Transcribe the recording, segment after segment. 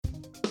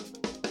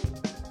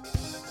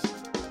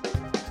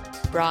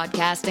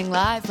Broadcasting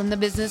live from the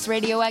Business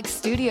Radio X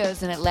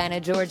studios in Atlanta,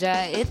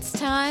 Georgia, it's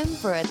time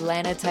for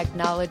Atlanta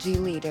Technology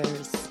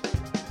Leaders.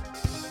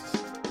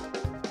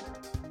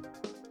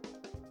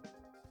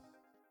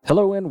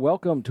 Hello and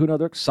welcome to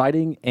another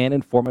exciting and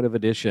informative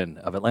edition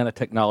of Atlanta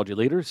Technology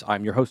Leaders.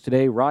 I'm your host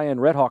today, Ryan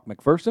Redhawk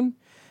McPherson.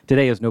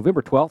 Today is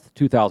November 12th,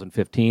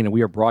 2015, and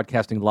we are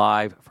broadcasting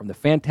live from the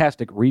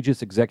fantastic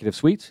Regis Executive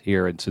Suites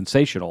here in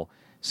sensational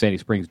Sandy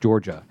Springs,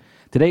 Georgia.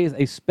 Today is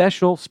a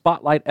special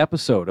spotlight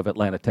episode of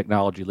Atlanta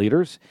Technology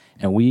Leaders,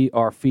 and we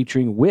are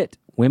featuring WIT,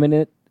 Women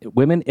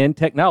in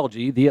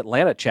Technology, the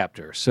Atlanta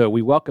chapter. So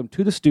we welcome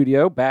to the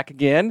studio back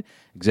again,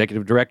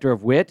 Executive Director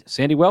of WIT,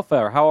 Sandy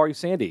Wellflower. How are you,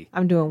 Sandy?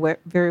 I'm doing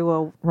very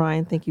well,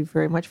 Ryan. Thank you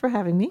very much for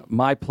having me.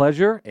 My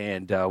pleasure,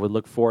 and we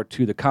look forward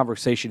to the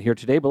conversation here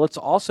today. But let's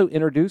also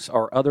introduce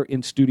our other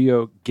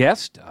in-studio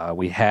guest.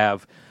 We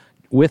have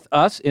with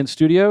us in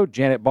studio,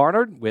 Janet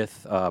Barnard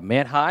with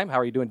Mannheim. How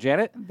are you doing,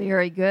 Janet?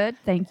 Very good.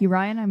 Thank you,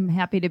 Ryan. I'm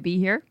happy to be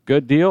here.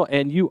 Good deal.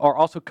 And you are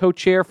also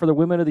co-chair for the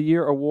Women of the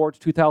Year Awards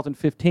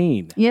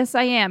 2015. Yes,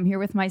 I am here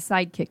with my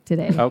sidekick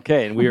today.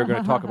 Okay, and we are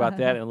going to talk about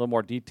that in a little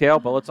more detail.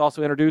 But let's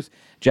also introduce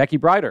Jackie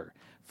Brider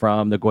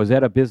from the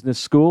Guazetta Business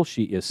School.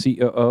 She is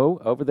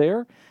COO over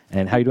there.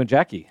 And how you doing,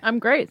 Jackie? I'm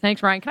great.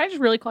 Thanks, Ryan. Can I just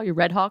really call you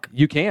Red Hawk?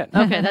 You can.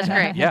 Okay, that's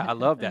great. Yeah, I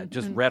love that.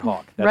 Just Red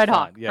Hawk. That's Red fine.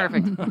 Hawk. Yeah.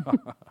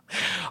 Perfect.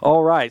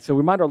 All right. So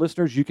remind our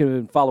listeners, you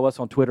can follow us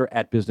on Twitter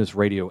at Business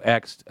Radio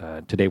X.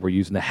 Today we're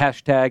using the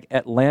hashtag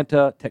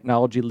Atlanta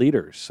Technology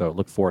Leaders. So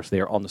look for us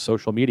there on the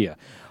social media.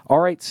 All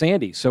right,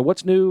 Sandy. So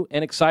what's new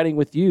and exciting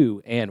with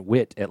you and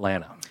WIT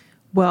Atlanta?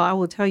 Well, I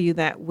will tell you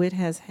that WIT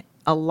has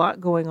a lot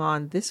going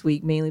on this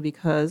week, mainly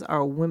because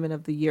our Women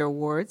of the Year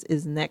Awards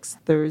is next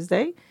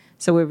Thursday.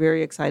 So we're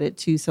very excited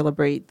to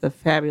celebrate the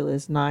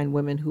fabulous 9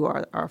 women who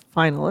are our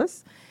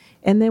finalists.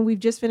 And then we've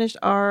just finished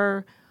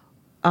our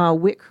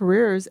WIT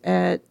careers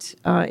at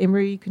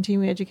Emory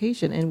Continuing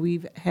Education, and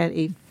we've had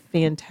a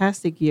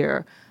fantastic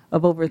year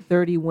of over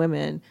 30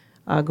 women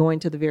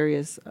going to the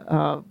various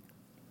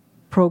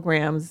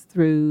programs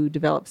through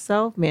Develop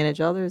Self,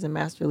 Manage Others, and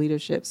Master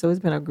Leadership. So it's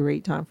been a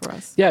great time for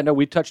us. Yeah, no,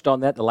 we touched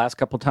on that the last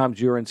couple of times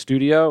you were in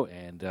studio,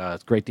 and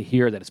it's great to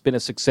hear that it's been a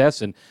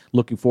success, and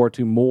looking forward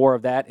to more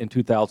of that in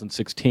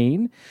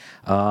 2016.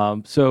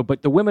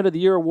 But the Women of the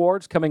Year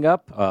Awards coming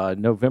up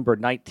November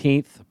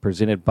 19th,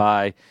 presented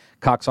by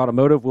Cox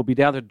Automotive, will be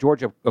down at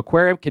Georgia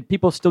Aquarium. Can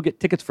people still get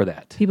tickets for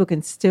that? People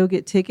can still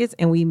get tickets,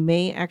 and we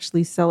may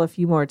actually sell a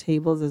few more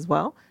tables as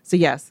well. So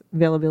yes,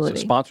 availability.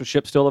 So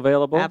sponsorship still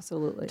available?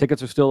 Absolutely.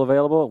 Tickets are still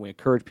available, and we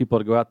encourage people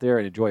to go out there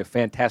and enjoy a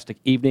fantastic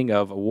evening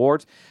of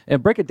awards.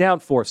 And break it down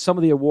for some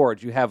of the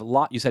awards. You have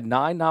you said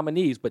 9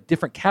 nominees, but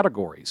different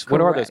categories. Correct.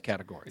 What are those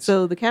categories?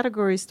 So the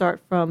categories start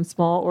from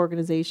small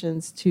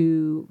organizations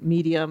to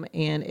medium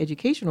and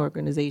education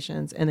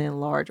organizations, and then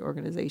large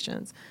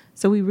organizations.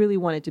 So we really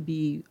want it to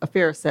be a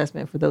fair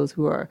assessment for those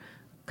who are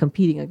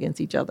competing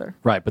against each other.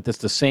 Right, but that's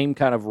the same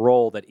kind of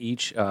role that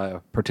each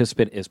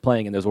participant is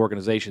playing in those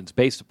organizations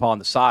based upon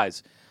the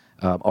size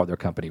of their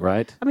company,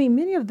 right? I mean,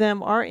 many of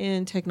them are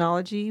in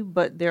technology,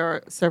 but there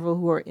are several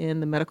who are in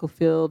the medical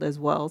field as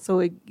well. So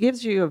it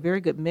gives you a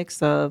very good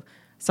mix of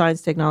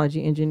science,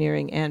 technology,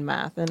 engineering, and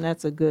math, and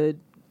that's a good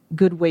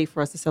way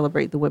for us to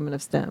celebrate the women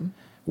of STEM.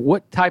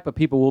 What type of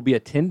people will be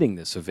attending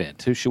this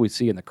event? Who should we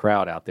see in the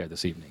crowd out there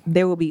this evening?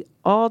 There will be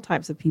all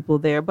types of people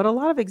there, but a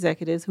lot of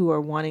executives who are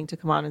wanting to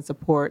come out and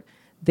support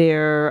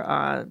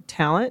their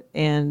talent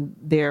and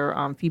their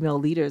female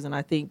leaders. And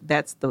I think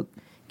that's the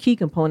key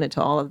component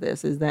to all of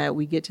this, is that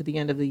we get to the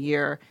end of the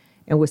year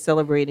and we're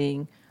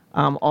celebrating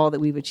all that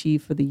we've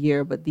achieved for the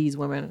year, but these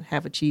women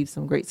have achieved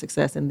some great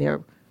success in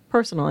their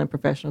personal and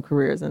professional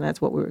careers, and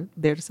that's what we're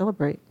there to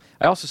celebrate.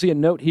 I also see a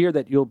note here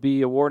that you'll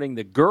be awarding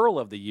the Girl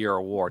of the Year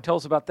Award. Tell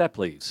us about that,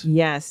 please.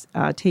 Yes,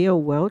 Taya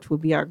Welch will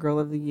be our Girl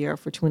of the Year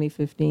for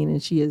 2015,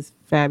 and she is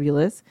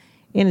fabulous.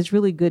 And it's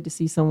really good to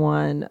see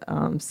someone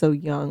so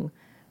young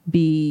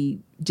be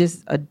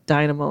just a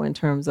dynamo in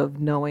terms of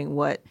knowing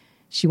what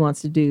she wants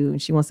to do. And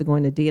she wants to go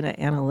into data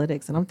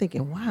analytics. And I'm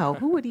thinking, wow,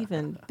 who would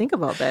even think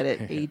about that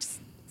at age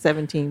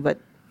 17? But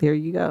there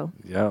you go.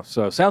 Yeah,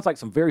 so it sounds like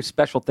some very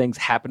special things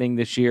happening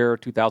this year,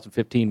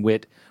 2015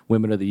 WIT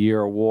Women of the Year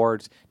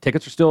Awards.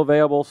 Tickets are still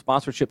available.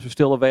 Sponsorships are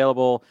still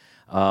available.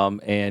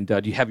 And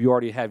do you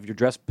already have your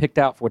dress picked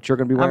out for what you're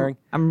going to be wearing?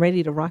 I'm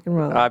ready to rock and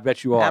roll. I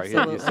bet you are.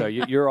 Absolutely. So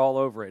you're all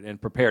over it and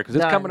prepared, because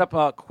it's Done. coming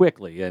up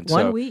quickly. And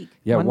 1 week.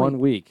 Yeah, 1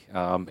 week.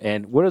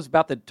 And what is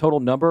about the total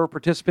number of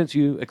participants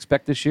you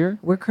expect this year?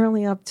 We're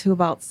currently up to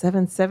about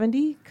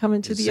 770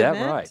 coming to Is the that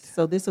event. right?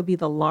 So this will be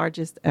the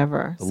largest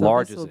ever. The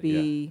largest, This will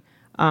be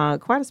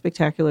quite a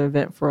spectacular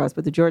event for us.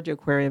 But the Georgia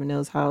Aquarium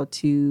knows how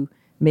to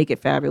make it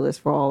fabulous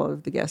for all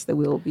of the guests that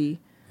we'll be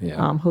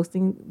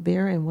hosting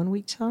there in 1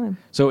 week time.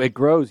 So it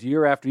grows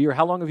year after year.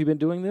 How long have you been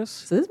doing this?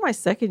 So this is my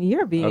second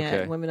year being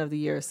at Women of the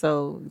Year.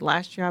 So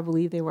last year, I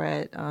believe they were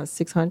at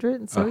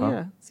 600. And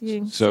so,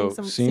 seeing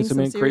some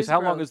increase. How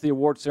long growth. has the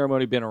award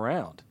ceremony been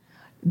around?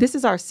 This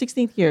is our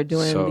 16th year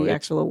doing So the it's-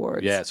 actual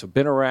awards. Yeah, so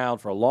been around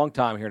for a long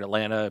time here in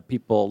Atlanta.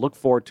 People look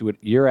forward to it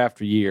year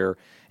after year,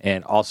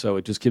 and also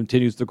it just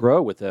continues to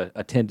grow with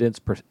attendance,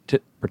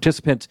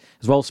 participants,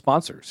 as well as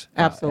sponsors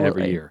Absolutely.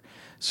 every year.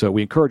 So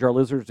we encourage our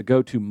listeners to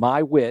go to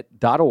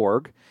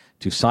mywit.org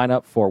to sign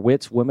up for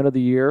WIT's Women of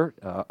the Year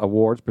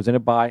Awards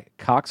presented by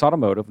Cox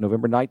Automotive,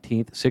 November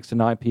 19th, 6 to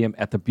 9 p.m.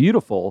 at the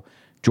beautiful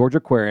Georgia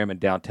Aquarium in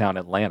downtown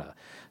Atlanta.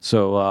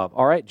 So,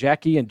 all right,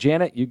 Jackie and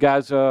Janet, you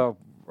guys are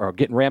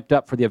getting ramped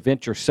up for the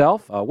event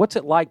yourself. What's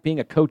it like being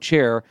a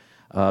co-chair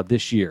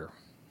this year?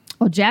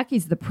 Well,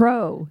 Jackie's the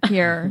pro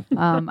here.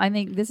 I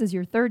think this is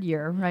your third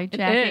year, right,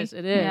 Jackie? It is.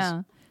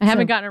 Yeah. I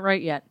haven't So- gotten it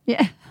right yet.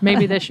 Yeah.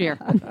 Maybe this year.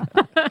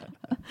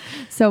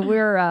 So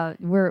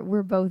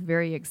we're both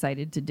very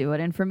excited to do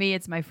it, and for me,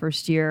 it's my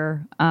first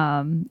year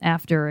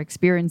after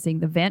experiencing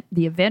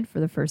the event for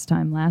the first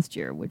time last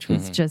year, which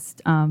was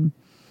just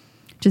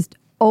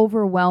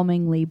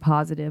overwhelmingly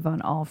positive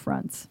on all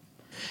fronts.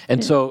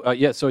 And so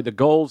the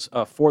goals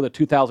for the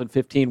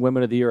 2015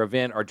 Women of the Year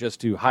event are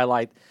just to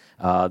highlight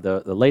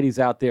the ladies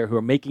out there who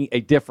are making a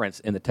difference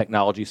in the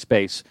technology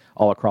space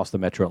all across the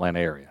metro Atlanta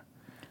area.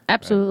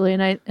 Absolutely.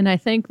 And I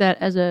think that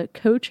as a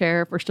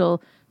co-chair, if we're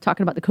still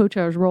talking about the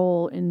co-chair's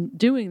role in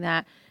doing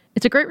that,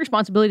 it's a great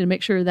responsibility to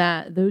make sure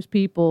that those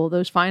people,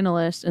 those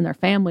finalists and their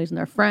families and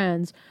their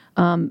friends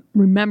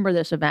remember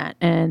this event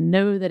and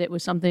know that it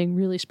was something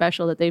really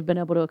special that they've been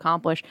able to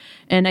accomplish.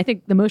 And I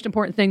think the most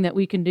important thing that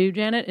we can do,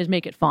 Janet, is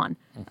make it fun.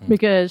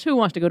 Because who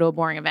wants to go to a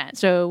boring event?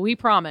 So we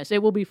promise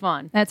it will be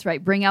fun. That's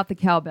right. Bring out the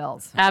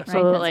cowbells.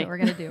 Absolutely. Right? That's what we're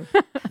going to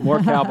do.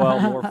 More cowbell,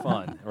 more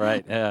fun,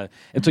 right? And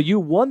so you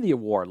won the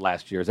award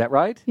last year, is that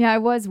right? Yeah, I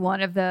was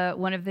one of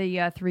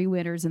the three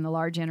winners in the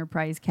large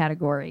enterprise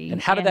category.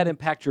 And how did that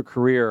impact your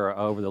career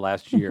over the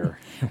last year?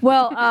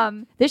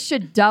 Well, this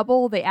should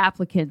double the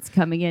applicants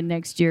coming in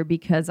next year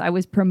because I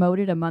was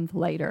promoted a month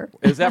later.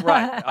 Is that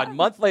right? A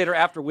month later,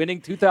 after winning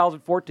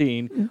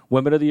 2014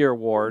 Women of the Year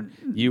Award,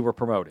 you were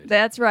promoted.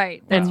 That's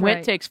right. That's And right.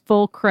 WIT takes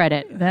full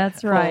credit.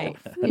 That's right.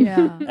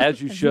 Yeah.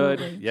 As you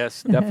should.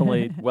 Yes,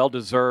 definitely well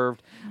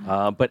deserved.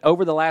 But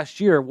over the last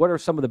year, what are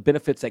some of the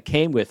benefits that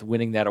came with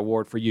winning that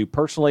award for you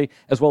personally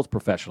as well as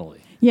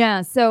professionally?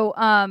 Yeah, so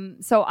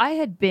I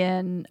had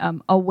been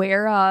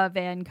aware of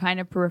and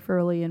kind of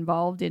peripherally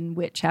involved in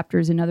WIT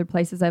chapters in other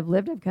places I've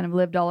lived. I've kind of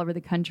lived all over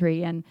the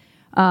country, and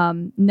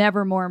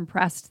never more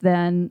impressed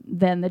than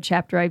the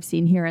chapter I've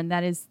seen here, and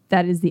that is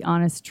the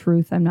honest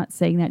truth. I'm not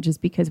saying that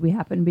just because we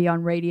happen to be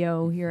on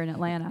radio here in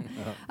Atlanta.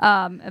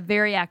 A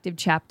very active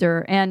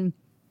chapter, and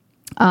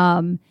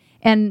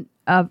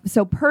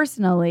so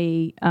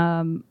personally,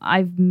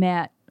 I've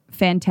met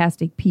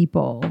fantastic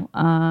people,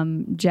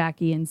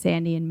 Jackie and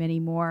Sandy and many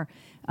more.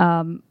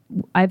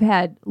 I've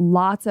had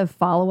lots of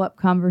follow-up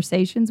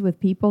conversations with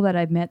people that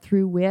I've met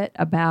through WIT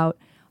about,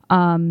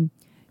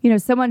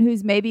 someone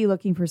who's maybe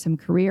looking for some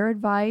career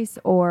advice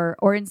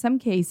or in some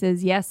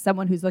cases, yes,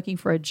 someone who's looking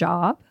for a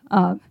job.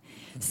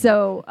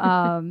 So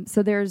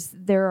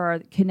there are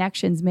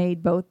connections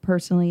made both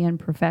personally and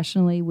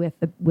professionally with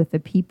the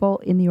people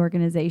in the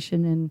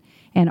organization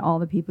and all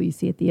the people you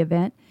see at the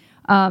event.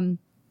 And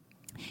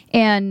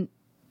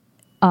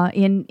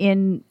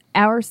in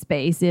our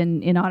space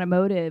in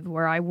automotive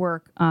where I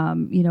work,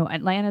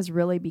 Atlanta's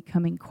really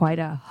becoming quite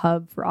a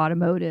hub for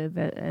automotive.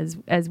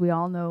 As we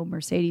all know,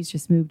 Mercedes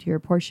just moved here,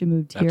 Porsche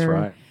moved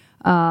here.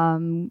 That's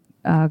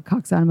right.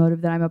 Cox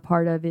Automotive that I'm a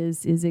part of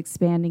is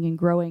expanding and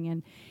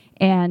growing,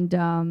 and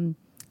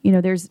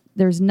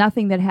there's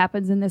nothing that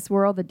happens in this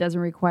world that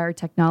doesn't require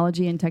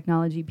technology and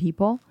technology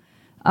people.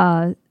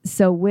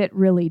 So WIT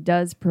really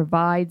does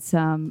provide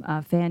some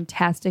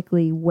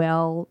fantastically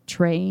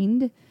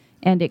well-trained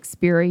and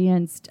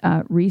experienced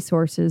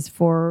resources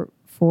for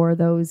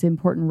those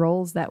important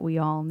roles that we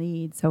all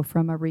need. So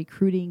from a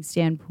recruiting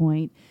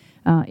standpoint,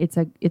 it's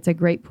a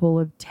great pool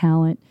of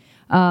talent.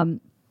 And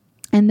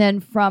then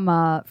from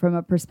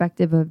a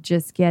perspective of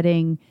just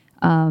getting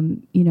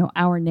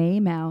our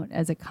name out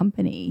as a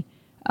company,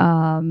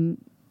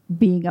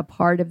 being a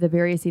part of the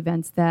various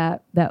events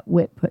that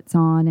WIT puts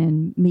on,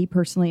 and me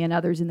personally and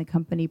others in the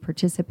company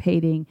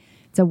participating,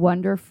 it's a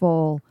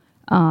wonderful,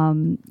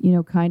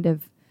 kind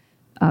of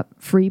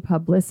free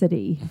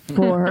publicity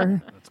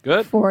for That's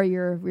good. for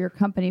your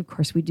company. Of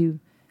course, we do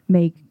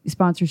make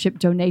sponsorship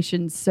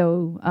donations,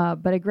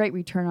 but a great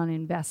return on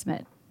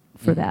investment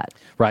for that.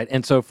 Right.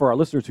 And so for our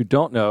listeners who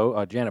don't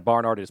know, Janet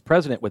Barnard is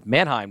president with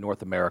Manheim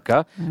North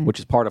America, which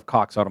is part of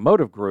Cox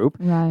Automotive Group.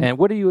 Right. And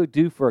what do you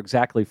do for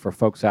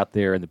folks out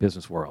there in the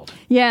business world?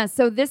 Yeah,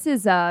 so this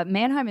is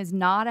Manheim is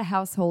not a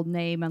household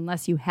name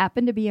unless you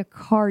happen to be a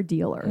car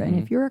dealer. And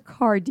if you're a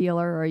car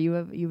dealer or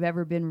you've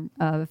ever been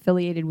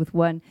affiliated with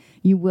one,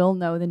 you will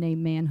know the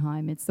name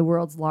Manheim. It's the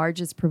world's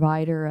largest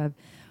provider of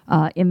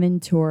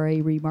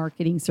inventory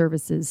remarketing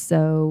services.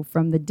 So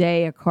from the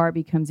day a car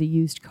becomes a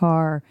used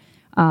car,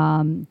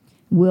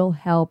 we'll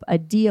help a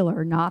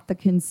dealer, not the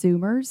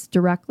consumers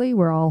directly.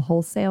 We're all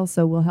wholesale,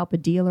 so we'll help a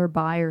dealer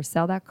buy or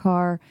sell that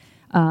car,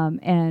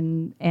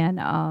 and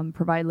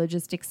provide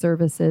logistics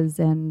services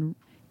and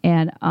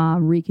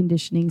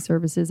reconditioning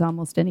services,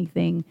 almost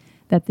anything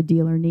that the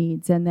dealer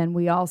needs. And then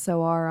we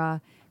also are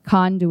a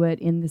conduit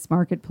in this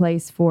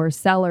marketplace for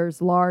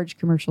sellers, large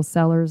commercial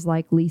sellers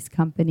like lease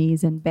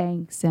companies and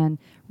banks and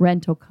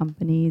rental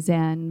companies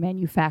and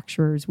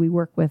manufacturers. We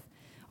work with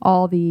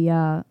all the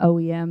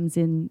OEMs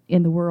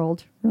in the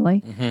world,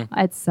 really,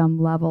 at some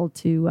level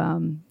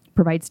to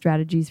provide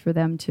strategies for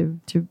them to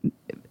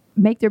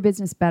make their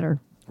business better.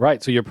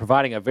 Right. So you're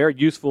providing a very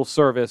useful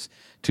service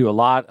to a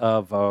lot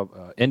of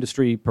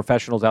industry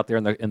professionals out there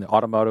in the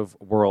automotive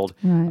world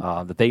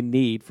that they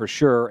need for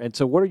sure. And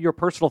so what are your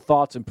personal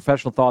thoughts and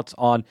professional thoughts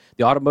on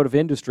the automotive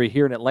industry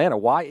here in Atlanta?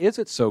 Why is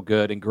it so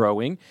good and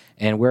growing?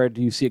 And where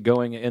do you see it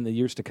going in the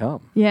years to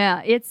come?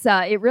 Yeah,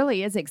 it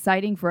really is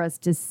exciting for us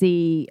to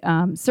see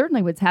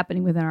certainly what's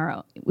happening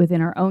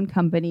within our own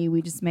company.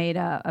 We just made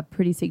a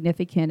pretty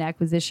significant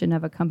acquisition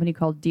of a company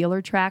called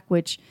DealerTrack,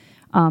 which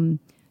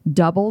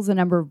doubles the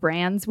number of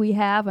brands we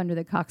have under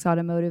the Cox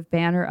Automotive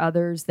banner.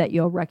 Others that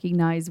you'll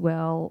recognize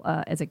well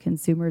as a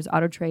consumer's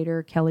Auto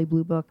Trader, Kelley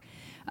Blue Book.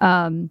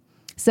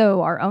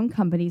 So our own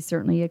company is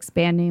certainly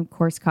expanding. Of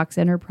course, Cox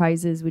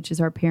Enterprises, which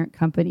is our parent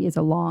company, is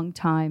a long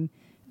time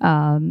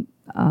Atlanta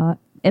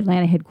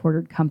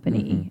headquartered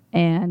company,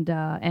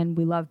 and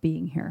we love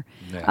being here.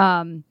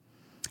 Yeah.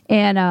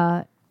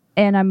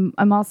 And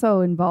I'm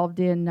also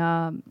involved in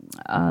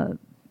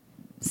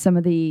some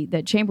of the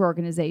chamber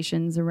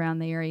organizations around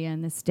the area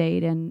in the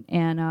state, and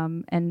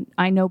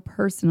I know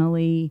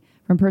personally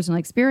from personal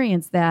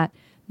experience that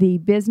the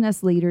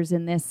business leaders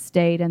in this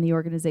state and the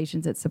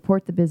organizations that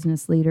support the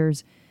business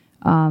leaders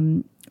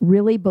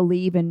really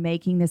believe in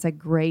making this a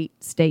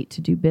great state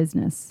to do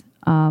business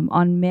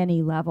on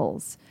many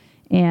levels.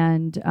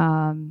 And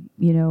some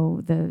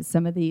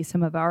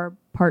of our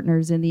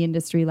partners in the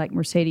industry, like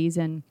Mercedes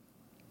and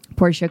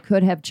Porsche,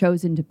 could have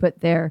chosen to put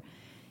their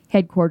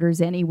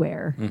headquarters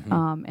anywhere,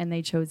 and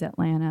they chose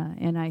Atlanta.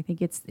 And I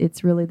think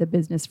it's really the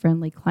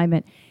business-friendly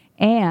climate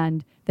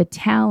and the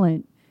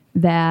talent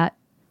that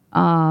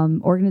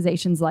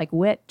organizations like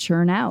WIT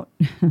churn out.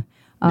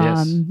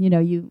 Yes.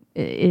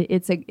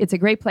 It's a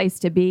great place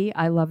to be.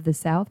 I love the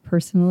South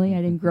personally.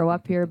 I didn't grow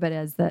up here, but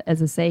as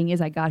the saying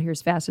is, I got here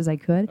as fast as I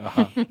could.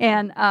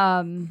 And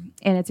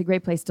it's a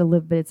great place to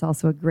live, but it's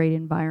also a great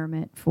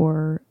environment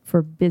for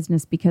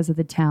business because of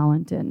the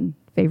talent and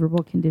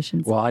favorable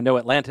conditions. Well, I know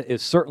Atlanta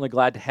is certainly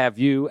glad to have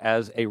you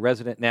as a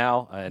resident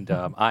now, and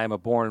I am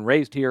born and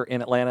raised here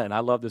in Atlanta, and I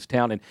love this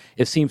town, and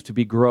it seems to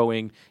be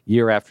growing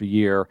year after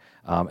year,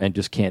 and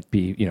just can't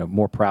be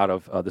more proud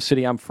of the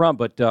city I'm from.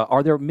 But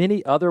are there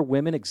many other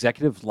women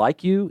executives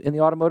like you in the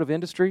automotive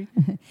industry?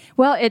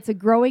 Well, it's a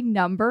growing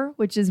number,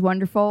 which is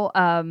wonderful.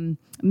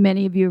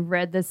 Many of you have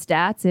read the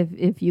stats.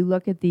 If you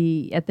look at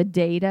the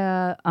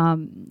data,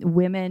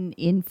 women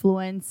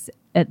influence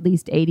at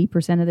least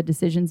 80% of the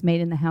decisions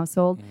made in the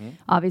household.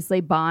 Obviously,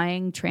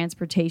 buying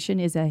transportation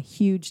is a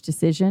huge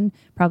decision,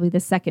 probably the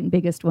second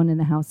biggest one in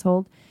the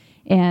household.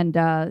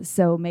 And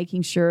so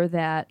making sure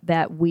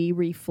that we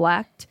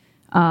reflect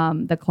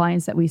the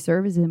clients that we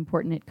serve is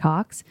important at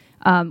Cox.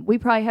 We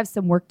probably have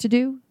some work to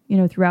do.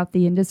 Throughout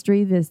the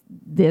industry,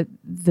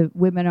 the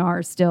women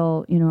are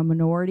still, a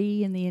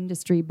minority in the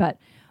industry, but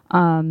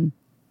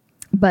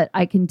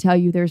I can tell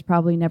you there's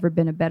probably never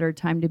been a better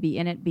time to be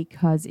in it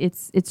because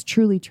it's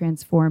truly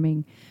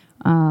transforming.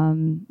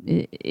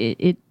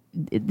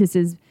 This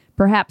is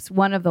perhaps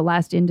one of the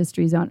last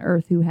industries on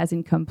earth who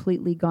hasn't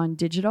completely gone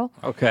digital.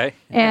 Okay.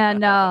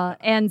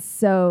 And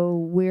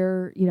so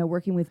we're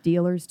working with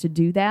dealers to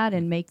do that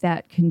and make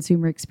that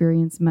consumer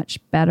experience much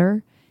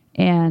better.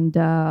 And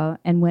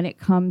when it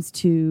comes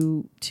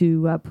to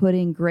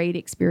putting great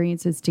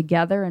experiences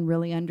together and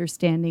really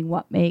understanding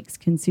what makes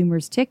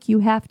consumers tick, you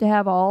have to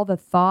have all the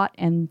thought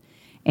and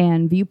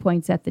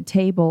viewpoints at the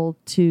table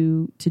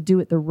to do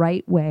it the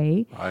right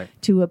way,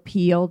 to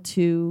appeal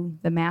to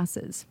the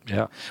masses.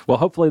 Yeah. Well,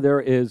 hopefully there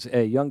is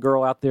a young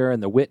girl out there in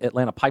the WIT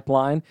Atlanta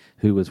pipeline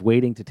who is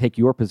waiting to take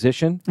your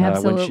position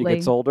when she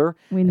gets older.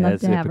 We'd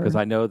love to have her. Because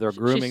I know they're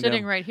grooming She's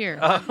sitting them. right here.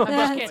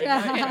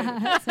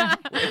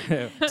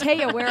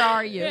 Taya, where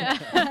are you?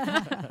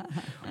 Yeah.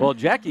 Well,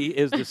 Jackie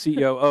is the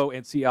COO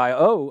and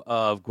CIO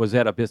of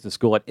Guazetta Business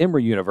School at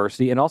Emory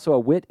University and also a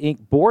WIT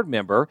Inc. board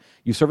member.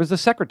 You serve as the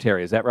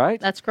secretary, is that right?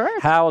 That's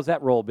correct. How has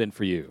that role been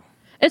for you?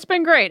 It's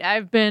been great.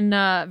 I've been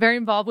very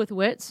involved with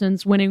WIT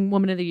since winning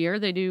Woman of the Year.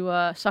 They do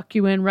suck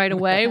you in right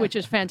away, which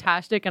is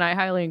fantastic, and I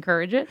highly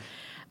encourage it.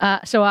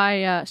 So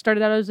I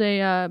started out as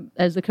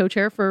the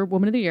co-chair for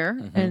Woman of the Year,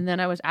 and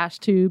then I was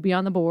asked to be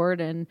on the board.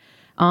 And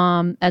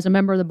as a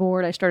member of the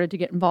board, I started to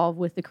get involved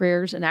with the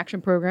Careers in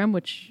Action program,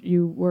 which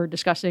you were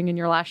discussing in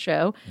your last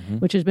show,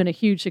 which has been a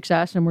huge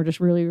success, and we're just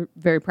really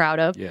very proud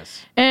of.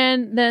 Yes. And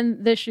And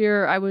then this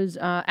year I was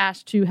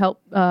asked to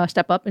help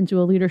step up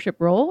into a leadership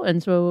role.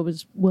 And so I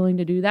was willing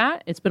to do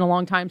that. It's been a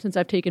long time since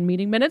I've taken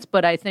meeting minutes,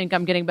 but I think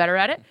I'm getting better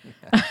at it.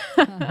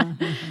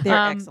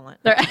 They're excellent.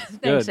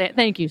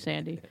 Thank you,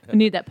 Sandy. We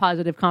need that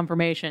positive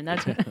confirmation.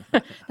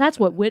 That's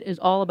what WIT is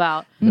all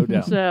about. No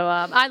doubt. So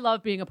I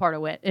love being a part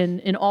of WIT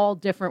in all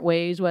different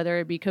ways, whether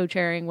it be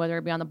co-chairing, whether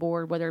it be on the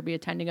board, whether it be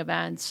attending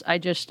events. I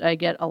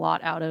get a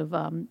lot out of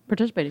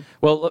participating.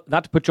 Well, look,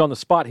 not to put you on the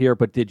spot here,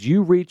 but did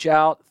you reach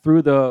out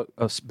through the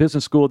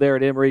business school there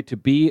at Emory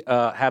to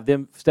have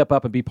them step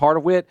up and be part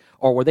of WIT,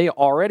 or were they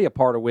already a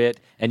part of WIT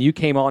and you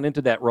came on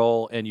into that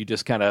role and you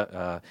just kind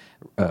of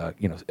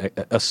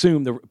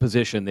assumed the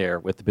position there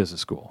with the business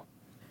school?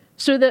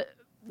 So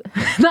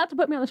not to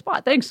put me on the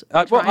spot, thanks.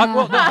 No,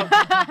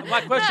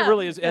 my question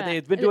really is: have they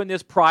been doing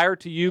this prior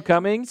to you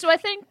coming? So I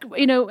think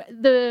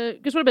the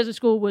Gizmodo Business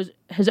School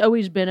has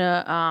always been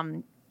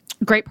a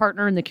great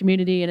partner in the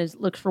community and has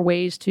looked for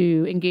ways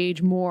to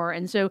engage more.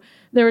 And so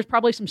there was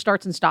probably some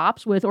starts and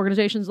stops with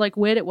organizations like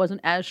WIT. It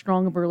wasn't as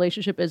strong of a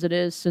relationship as it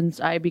is since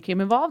I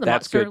became involved. I'm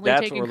That's not good. certainly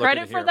That's taking what we're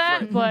credit looking for to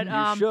that, hear. but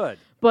You should.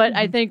 But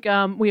I think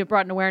we have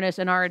brought an awareness,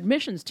 and our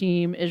admissions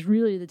team is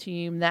really the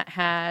team that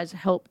has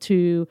helped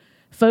to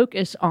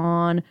focus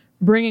on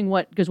bringing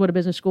what Gizmodo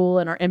Business School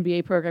and our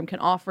MBA program can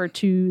offer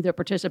to the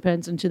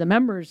participants and to the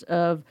members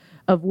of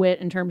WIT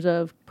in terms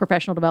of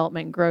professional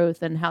development and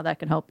growth and how that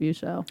can help you.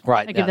 So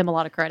right. I give them a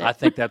lot of credit. I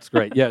think that's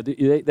great. Yeah,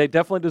 they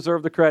definitely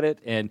deserve the credit,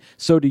 and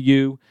so do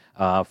you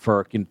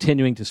for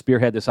continuing to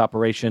spearhead this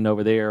operation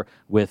over there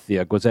with the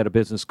Gizmodo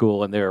Business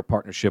School and their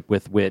partnership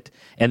with WIT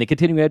and the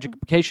continuing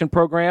education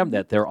program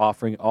that they're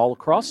offering all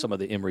across some of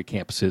the Emory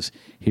campuses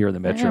here in the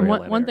metro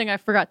area. One thing I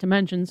forgot to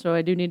mention, so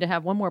I do need to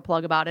have one more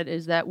plug about it,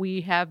 is that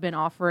we have been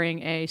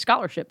offering a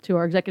scholarship to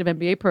our executive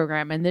MBA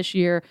program. And this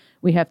year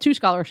we have 2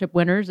 scholarship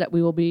winners that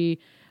we will be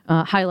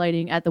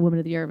highlighting at the Women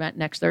of the Year event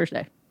next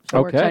Thursday.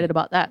 So we're excited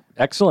about that.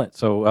 Excellent.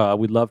 So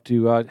we'd love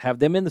to have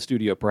them in the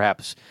studio,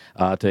 perhaps,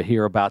 to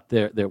hear about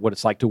their what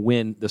it's like to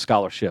win the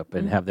scholarship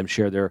and have them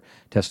share their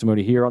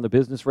testimony here on the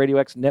Business Radio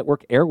X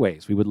Network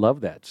airways. We would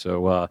love that.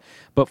 So,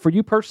 but for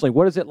you personally,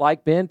 what is it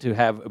like, Ben, to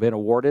have been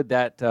awarded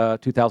that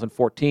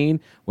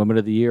 2014 Women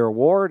of the Year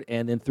award,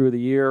 and then through the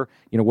year,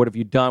 what have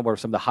you done? What are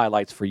some of the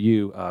highlights for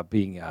you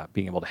being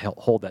able to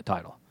hold that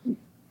title?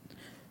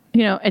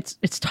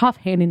 It's tough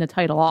handing the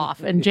title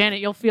off. And Janet,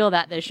 you'll feel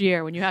that this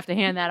year when you have to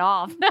hand that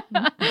off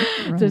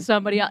to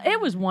somebody else. It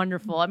was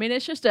wonderful. I mean,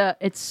 it's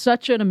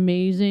such an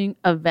amazing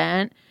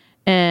event,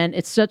 and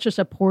it's such a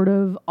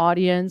supportive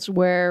audience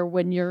where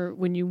when you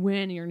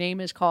win and your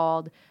name is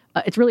called,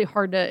 it's really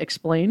hard to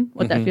explain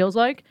what that feels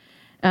like.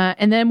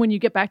 And then when you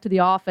get back to the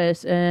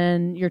office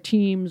and your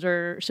teams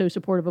are so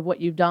supportive of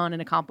what you've done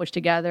and accomplished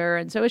together.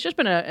 And so it's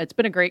been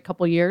a great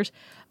couple of years.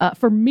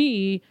 For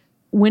me,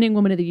 winning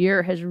Woman of the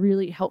Year has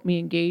really helped me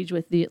engage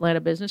with the Atlanta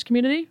business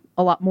community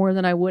a lot more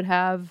than I would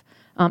have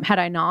had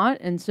I not.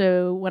 And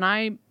so when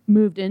I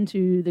moved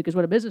into the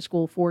Gizmodo Business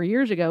School 4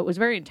 years ago, it was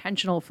very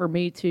intentional for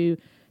me to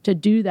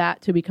do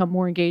that, to become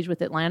more engaged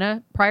with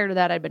Atlanta. Prior to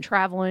that, I'd been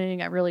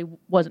traveling. I really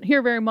wasn't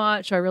here very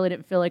much. So I really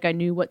didn't feel like I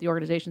knew what the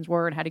organizations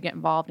were and how to get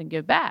involved and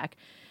give back.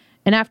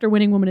 And after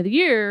winning Woman of the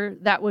Year,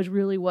 that was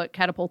really what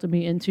catapulted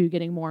me into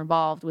getting more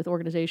involved with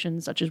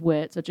organizations such as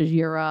WIT, such as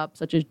Europe,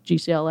 such as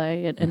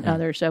GCLA, and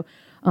others. So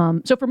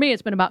for me,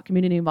 it's been about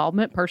community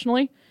involvement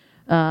personally.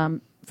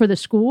 For the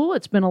school,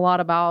 it's been a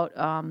lot about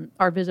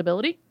our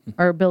visibility,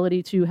 our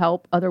ability to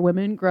help other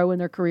women grow in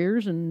their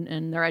careers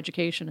and their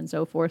education and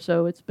so forth.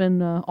 So it's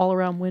been an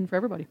all-around win for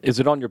everybody. Is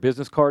it on your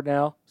business card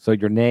now? So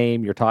your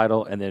name, your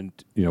title, and then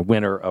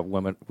winner of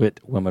WIT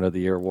Women of the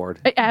Year award.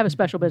 I have a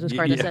special business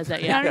card that says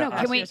that. Yeah. I don't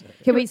know.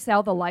 Can we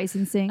sell the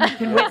licensing?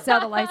 Can we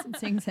sell the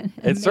licensing and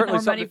make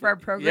more money for our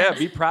program? Yeah,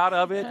 be proud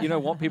of it.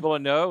 Want people to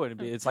know,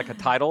 and it's like a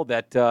title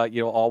that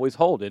always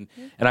hold. And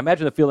I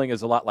imagine the feeling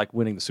is a lot like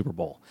winning the Super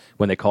Bowl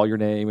when they call your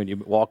name and you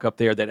walk up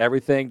there. That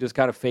everything just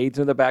kind of fades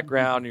in the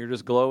background. And you're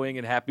just glowing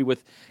and happy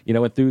with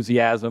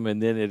enthusiasm,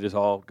 and then it just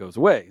all goes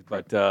away.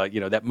 But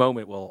that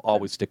moment will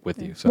always stick with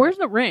you. So. Where's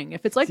the ring?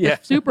 If it's like the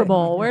Super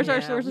Bowl, where's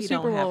the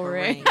Super Bowl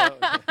ring?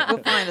 We'll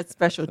find a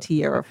special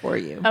tiara for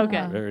you.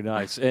 Okay. Very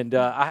nice. And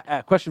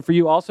a question for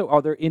you also,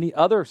 are there any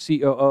other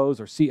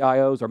COOs or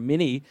CIOs or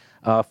many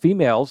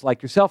females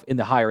like yourself in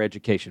the higher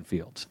education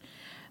fields?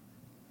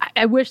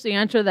 I wish the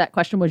answer to that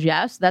question was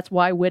yes. That's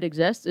why WIT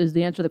exists, is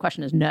the answer to the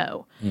question is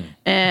no.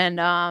 And,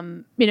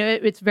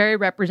 it's very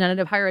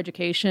representative. Higher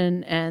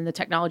education and the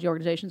technology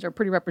organizations are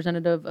pretty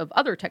representative of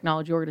other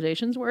technology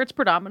organizations where it's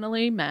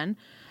predominantly men.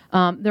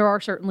 There are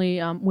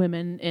certainly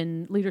women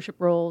in leadership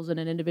roles and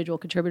in individual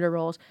contributor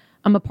roles.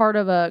 I'm a part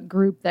of a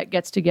group that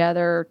gets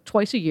together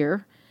twice a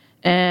year,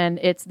 and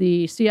it's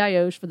the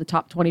CIOs for the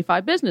top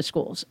 25 business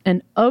schools.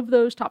 And of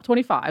those top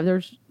 25,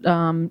 there's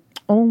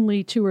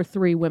only 2 or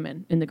 3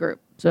 women in the group.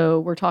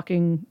 So we're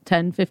talking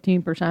 10,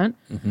 15%.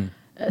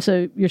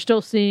 So you're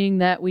still seeing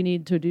that we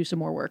need to do some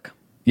more work.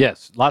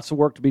 Yes, lots of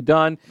work to be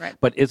done. Right.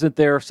 But isn't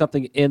there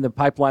something in the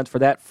pipelines for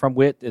that from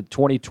WIT in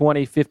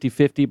 2020,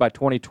 50-50 by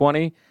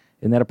 2020?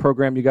 Isn't that a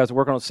program you guys are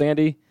working on,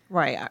 Sandy?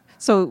 Right.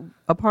 So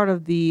a part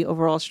of the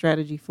overall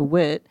strategy for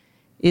WIT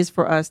is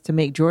for us to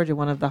make Georgia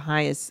one of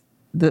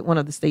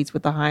the states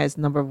with the highest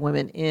number of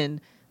women in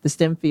the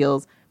STEM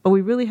fields. But we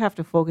really have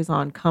to focus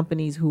on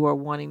companies who are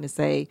wanting to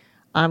say,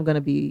 I'm going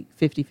to be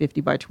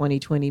 50-50 by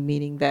 2020,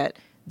 meaning that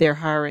their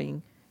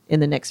hiring in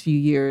the next few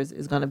years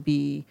is going to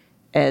be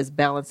as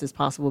balanced as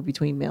possible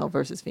between male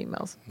versus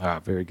females.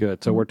 Very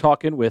good. So we're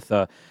talking with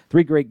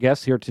three great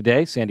guests here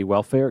today. Sandy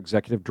Welfare,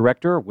 Executive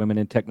Director of Women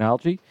in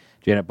Technology.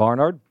 Janet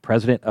Barnard,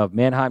 President of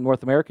Mannheim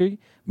North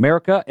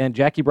America, and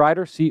Jackie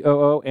Brider,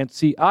 COO and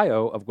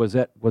CIO of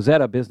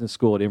Wayzata Business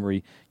School at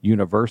Emory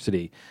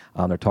University.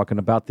 They're talking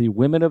about the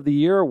Women of the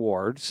Year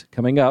Awards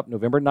coming up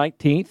November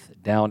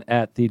 19th down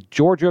at the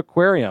Georgia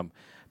Aquarium,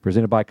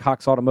 presented by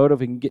Cox Automotive.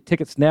 You can get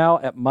tickets now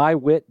at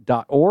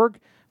mywit.org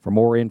for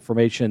more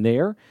information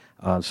there.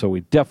 So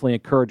we definitely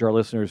encourage our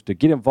listeners to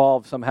get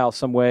involved somehow,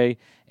 some way,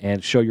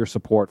 and show your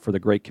support for the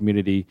great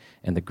community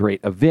and the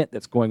great event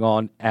that's going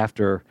on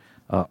after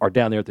or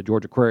down there at the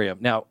Georgia Aquarium.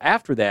 Now,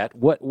 after that,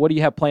 what do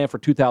you have planned for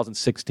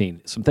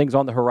 2016? Some things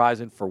on the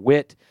horizon for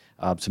WIT,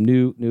 some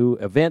new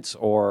events,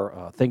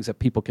 or things that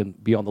people can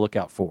be on the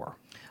lookout for?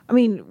 I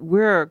mean,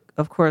 we're,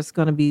 of course,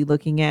 going to be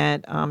looking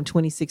at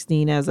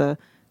 2016 as a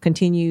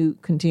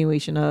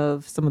continuation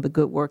of some of the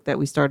good work that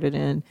we started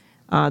in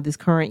this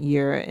current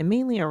year, and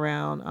mainly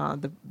around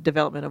the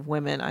development of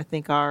women. I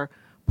think our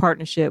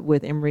partnership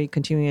with Emory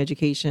Continuing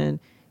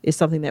Education is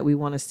something that we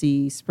want to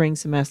see spring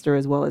semester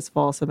as well as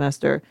fall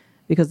semester,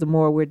 because the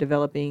more we're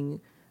developing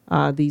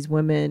these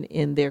women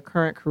in their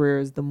current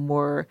careers, the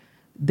more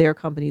their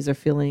companies are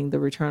feeling the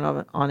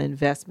return on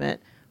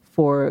investment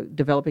for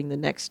developing the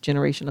next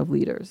generation of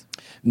leaders.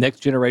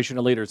 Next generation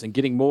of leaders and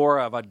getting more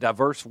of a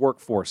diverse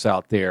workforce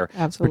out there,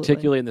 Absolutely.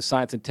 Particularly in the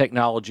science and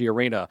technology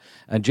arena.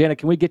 And Janet,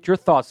 can we get your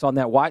thoughts on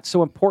that? Why it's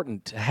so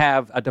important to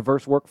have a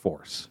diverse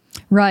workforce?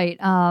 Right.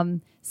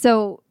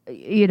 So,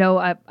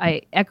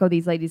 I echo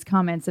these ladies'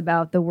 comments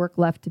about the work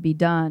left to be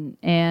done.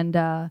 And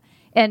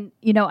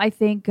I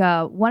think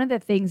one of the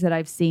things that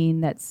I've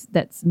seen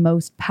that's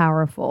most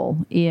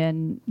powerful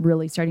in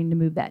really starting to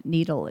move that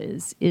needle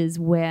is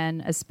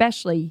when,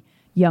 especially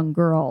young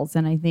girls,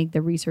 and I think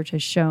the research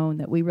has shown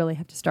that we really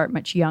have to start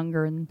much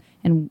younger,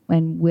 and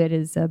WIT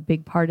is a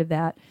big part of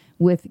that,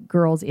 with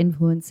girls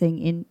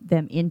influencing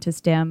them into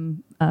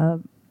STEM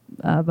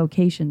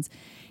vocations.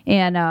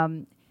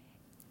 And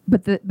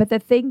But the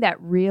thing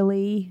that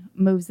really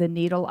moves the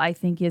needle, I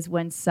think, is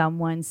when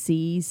someone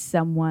sees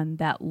someone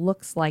that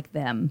looks like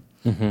them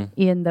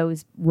in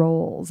those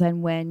roles.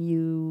 And when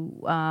you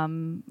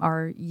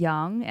are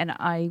young, and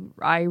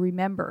I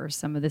remember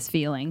some of this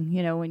feeling,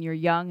 when you're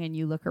young and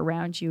you look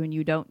around you and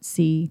you don't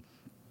see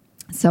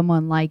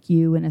someone like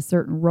you in a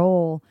certain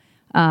role,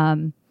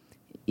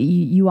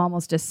 you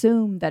almost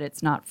assume that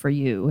it's not for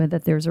you, and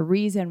that there's a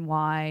reason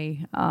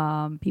why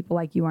people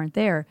like you aren't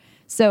there.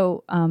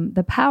 So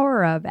the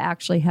power of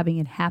actually having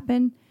it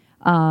happen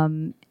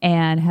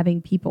and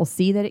having people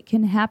see that it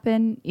can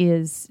happen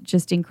is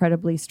just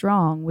incredibly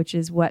strong, which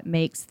is what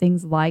makes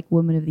things like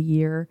Women of the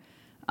Year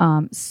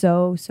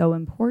so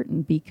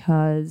important,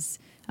 because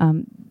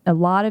a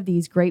lot of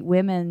these great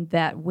women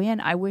that win,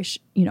 I wish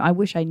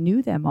I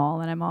knew them all,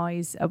 and I'm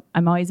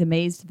always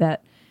amazed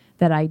that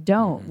I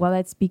don't. Well,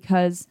 that's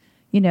because,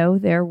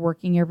 they're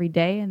working every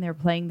day and they're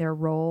playing their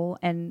role,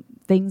 and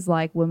things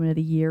like Women of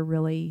the Year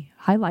really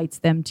highlights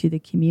them to the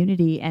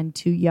community and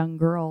to young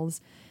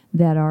girls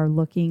that are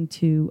looking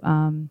to,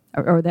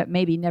 or that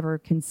maybe never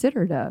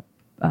considered a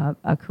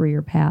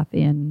career path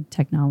in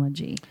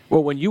technology.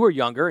 Well, when you were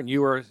younger and you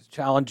were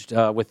challenged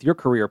with your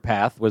career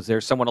path, was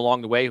there someone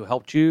along the way who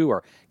helped you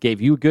or gave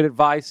you good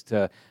advice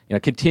to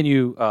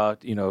continue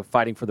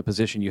fighting for the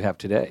position you have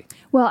today?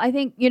 Well, I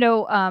think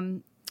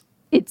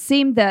it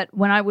seemed that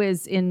when I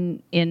was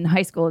in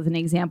high school, as an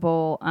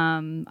example,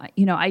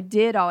 I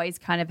did always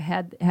kind of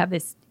have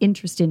this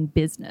interest in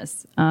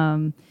business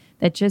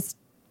that just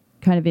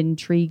kind of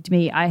intrigued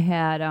me. I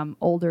had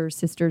older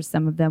sisters.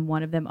 Some of them,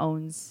 one of them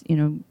owns,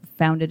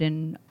 founded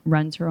and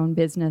runs her own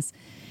business,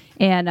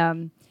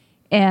 and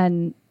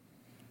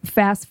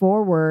fast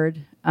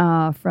forward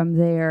from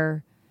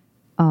there,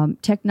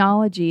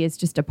 technology is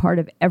just a part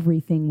of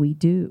everything we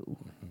do,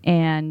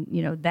 and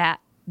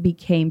that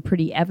became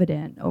pretty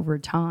evident over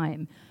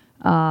time.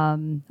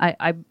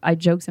 I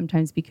joke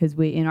sometimes because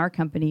in our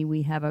company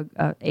we have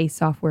a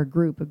software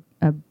group,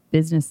 a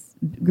business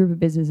group of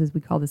businesses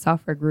we call the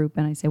software group,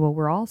 and I say, well,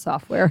 we're all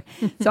software,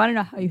 so I don't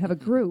know how you have a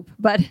group,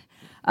 but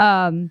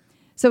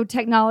so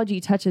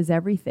technology touches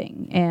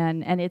everything,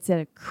 and it's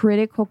a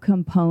critical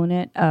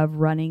component of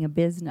running a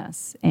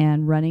business,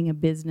 and running a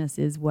business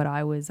is what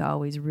I was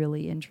always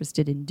really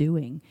interested in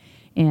doing,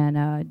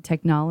 and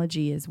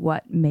technology is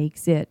what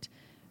makes it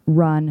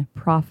run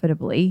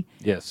profitably.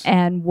 Yes.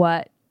 And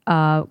what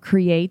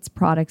creates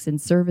products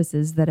and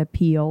services that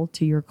appeal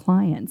to your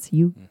clients.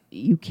 You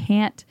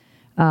can't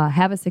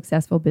have a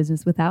successful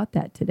business without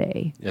that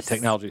today. Yeah,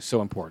 technology is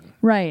so important.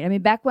 Right. I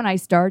mean, back when I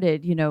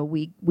started,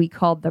 we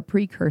called the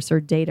precursor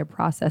data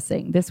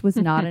processing. This was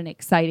not an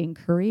exciting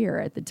career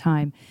at the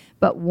time,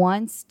 But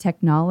once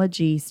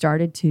technology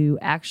started to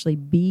actually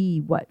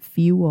be what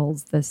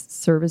fuels the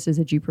services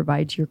that you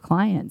provide to your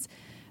clients,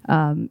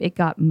 it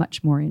got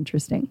much more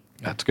interesting.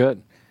 That's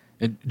good.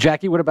 And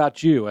Jackie, what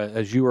about you?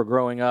 As you were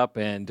growing up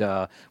and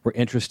were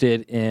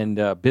interested in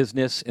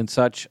business and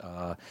such,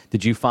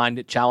 did you find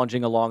it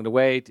challenging along the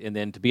way? And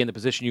then to be in the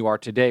position you are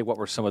today, what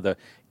were some of the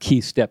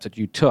key steps that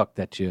you took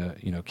that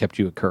kept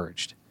you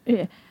encouraged?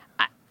 Yeah.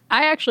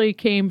 I actually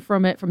came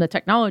from the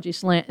technology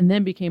slant and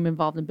then became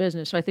involved in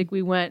business. So I think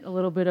we went a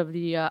little bit of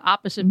the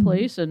opposite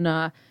place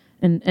and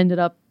ended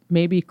up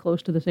maybe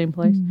close to the same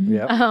place.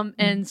 Yep.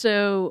 And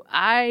so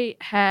I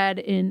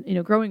had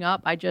growing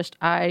up,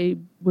 I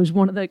was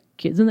one of the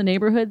kids in the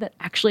neighborhood that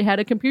actually had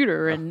a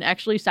computer and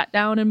actually sat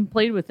down and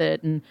played with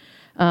it. And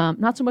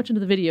not so much into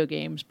the video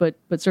games, but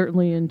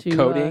certainly into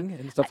coding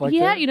and stuff like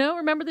that. Yeah,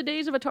 remember the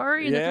days of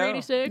Atari and the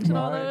 386 and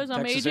all those?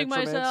 I'm Texas aging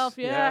Instruments. myself.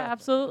 Yeah,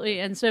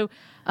 absolutely. And so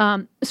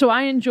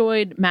I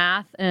enjoyed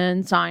math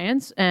and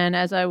science. And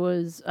as I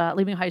was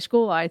leaving high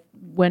school, I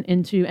went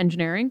into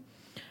engineering.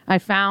 I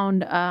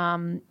found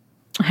I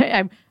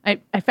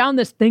found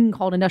this thing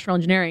called industrial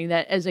engineering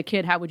that as a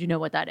kid, how would you know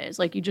what that is?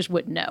 Like, you just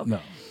wouldn't know. No.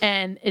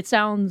 And it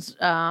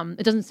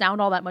doesn't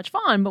sound all that much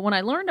fun, but when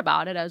I learned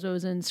about it as I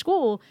was in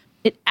school,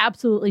 it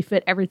absolutely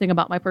fit everything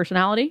about my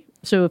personality.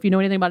 So if you know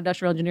anything about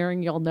industrial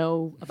engineering, you'll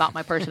know about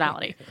my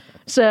personality.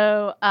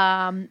 So,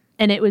 and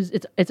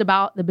it's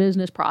about the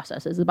business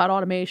processes, it's about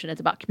automation, it's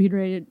about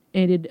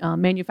computer-aided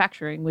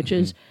manufacturing, which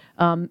is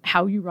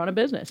how you run a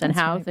business and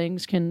how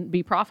things can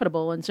be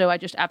profitable. And so I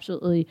just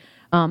absolutely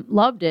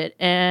loved it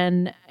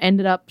and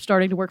ended up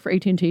starting to work for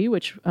AT&T,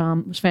 which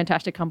was a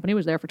fantastic company.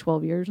 Was there for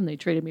 12 years and they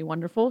treated me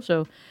wonderful.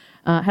 So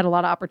had a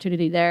lot of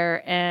opportunity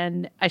there.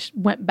 And I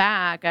went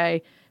back.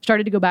 I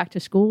started to go back to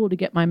school to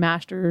get my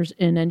master's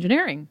in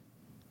engineering.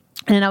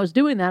 And I was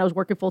doing that. I was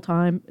working full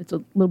time. It's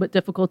a little bit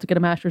difficult to get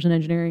a master's in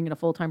engineering in a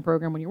full time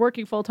program when you're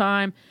working full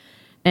time,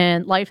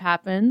 and life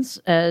happens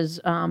as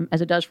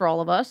it does for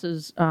all of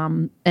us.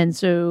 And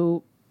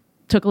so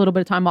took a little bit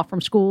of time off from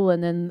school,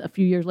 and then a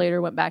few years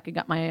later went back and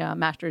got my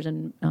master's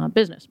in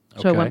business.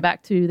 So I went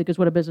back to the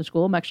Goodwood Business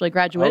School. I'm actually a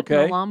graduate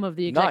and alum of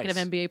the executive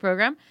MBA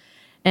program,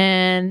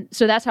 and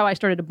so that's how I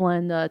started to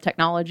blend the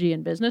technology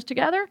and business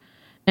together.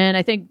 And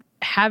I think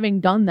having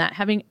done that,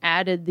 having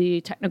added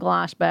the technical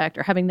aspect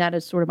or having that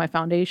as sort of my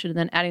foundation and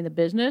then adding the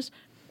business,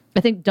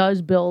 I think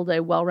does build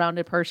a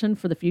well-rounded person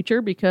for the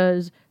future,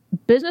 because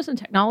business and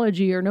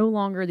technology are no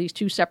longer these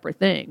two separate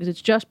things.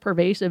 It's just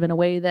pervasive in a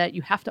way that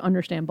you have to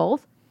understand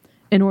both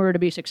in order to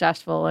be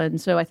successful. And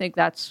so I think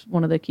that's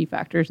one of the key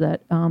factors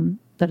that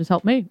that has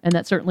helped me. And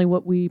that's certainly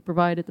what we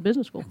provide at the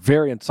business school.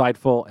 Very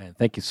insightful, and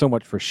thank you so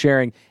much for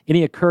sharing.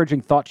 Any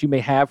encouraging thoughts you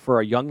may have for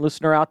a young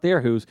listener out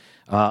there who's,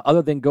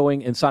 other than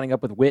going and signing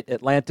up with WIT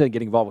Atlanta and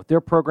getting involved with their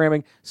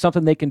programming,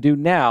 something they can do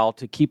now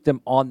to keep them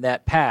on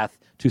that path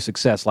to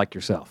success like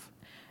yourself?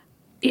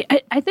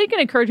 I think an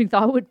encouraging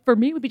thought for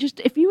me would be just,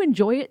 if you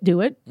enjoy it,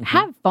 do it. Mm-hmm.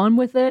 Have fun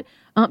with it.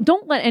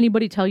 Don't let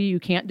anybody tell you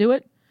can't do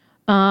it.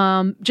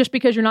 Just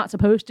because you're not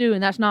supposed to,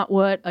 and that's not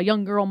what a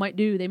young girl might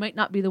do. They might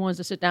not be the ones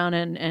to sit down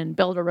and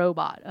build a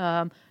robot.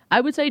 I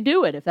would say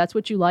do it if that's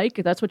what you like,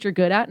 if that's what you're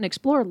good at, and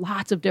explore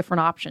lots of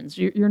different options.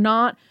 You're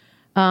not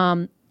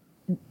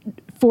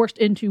forced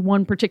into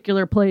one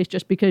particular place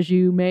just because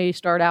you may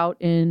start out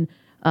in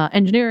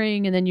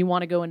engineering and then you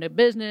want to go into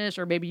business,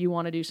 or maybe you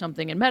want to do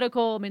something in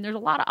medical. I mean, there's a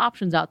lot of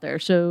options out there.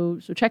 So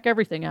check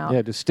everything out.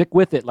 Yeah, just stick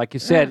with it. Like you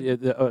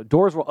said,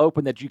 doors will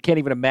open that you can't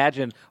even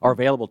imagine are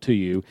available to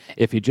you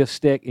if you just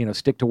stick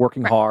to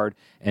working hard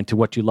and to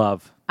what you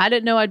love. I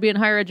didn't know I'd be in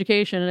higher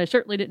education, and I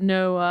certainly didn't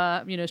know,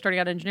 starting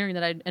out engineering,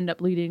 that I'd end up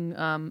leading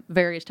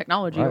various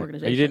technology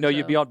organizations. You didn't know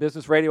you'd be on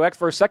Business Radio X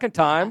for a second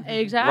time.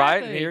 Exactly.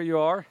 Right, and here you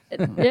are.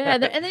 And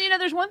then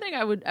there's one thing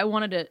I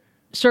wanted to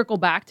circle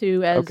back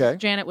to, as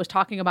Janet was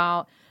talking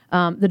about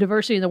the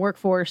diversity in the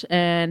workforce,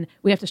 and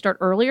we have to start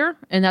earlier,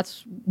 and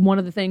that's one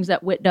of the things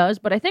that WIT does.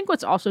 But I think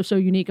what's also so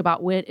unique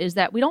about WIT is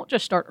that we don't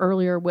just start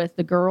earlier with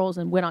the girls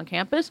and WIT on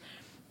campus.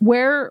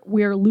 Where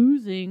we're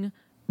losing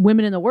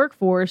women in the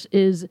workforce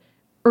is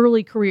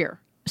early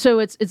career. So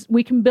it's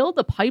we can build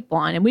the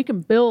pipeline, and we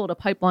can build a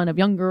pipeline of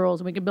young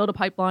girls, and we can build a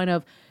pipeline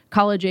of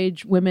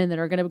college-age women that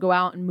are going to go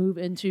out and move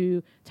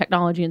into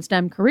technology and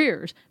STEM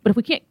careers. But if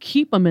we can't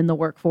keep them in the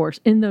workforce,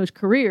 in those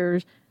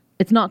careers,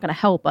 it's not going to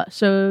help us.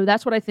 So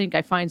that's what I think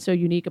I find so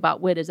unique about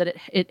WIT, is that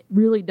it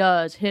really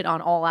does hit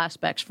on all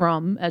aspects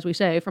from, as we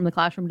say, from the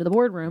classroom to the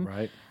boardroom,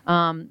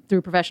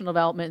 through professional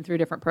development and through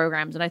different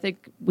programs. And I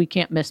think we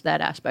can't miss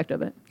that aspect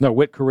of it. No,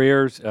 WIT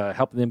Careers,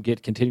 helping them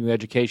get continuing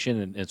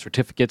education and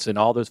certificates in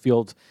all those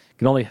fields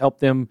can only help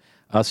them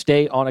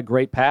stay on a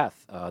great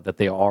path that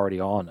they are already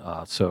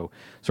on. So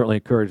certainly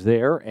encouraged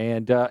there.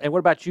 And what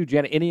about you,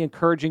 Janet? Any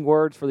encouraging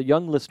words for the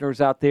young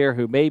listeners out there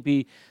who may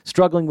be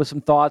struggling with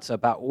some thoughts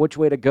about which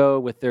way to go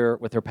with their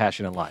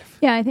passion in life?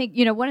 Yeah, I think,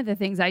 one of the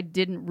things I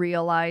didn't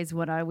realize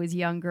when I was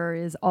younger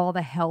is all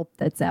the help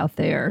that's out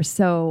there.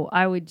 So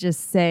I would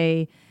just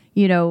say,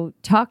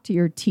 talk to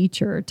your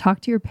teacher,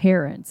 talk to your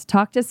parents,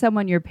 talk to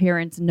someone your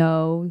parents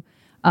know,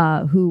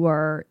 who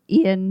are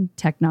in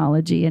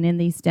technology and in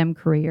these STEM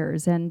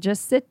careers, and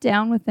just sit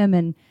down with them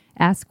and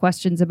ask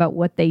questions about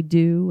what they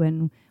do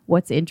and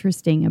what's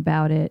interesting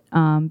about it.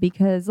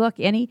 Because look,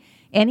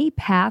 any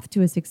path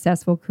to a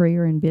successful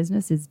career in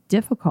business is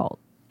difficult.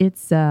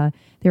 It's there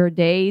are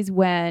days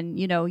when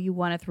you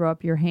want to throw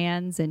up your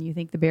hands and you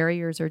think the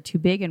barriers are too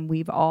big, and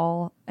we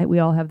all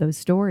have those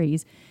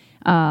stories.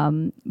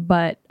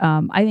 But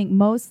I think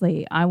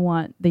mostly I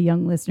want the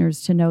young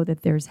listeners to know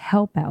that there's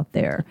help out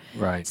there.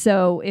 Right.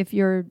 So if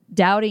you're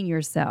doubting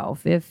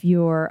yourself, if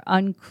you're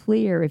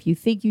unclear, if you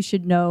think you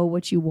should know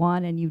what you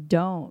want and you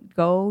don't,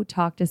 go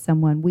talk to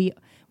someone.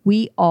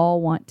 We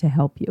all want to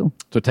help you.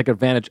 So take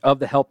advantage of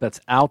the help that's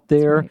out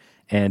there. That's right.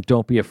 And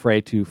don't be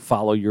afraid to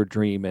follow your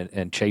dream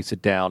and chase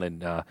it down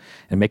and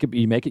make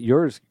it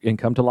yours and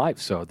come to life.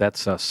 So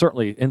that's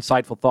certainly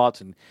insightful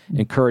thoughts and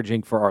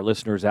encouraging for our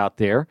listeners out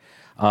there.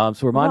 So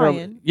reminder,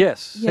 Ryan,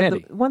 yes,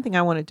 Sandy. The one thing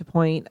I wanted to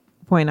point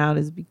out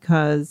is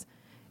because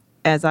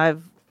as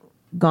I've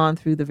gone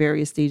through the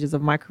various stages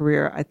of my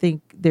career, I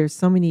think there's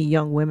so many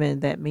young women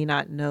that may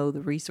not know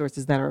the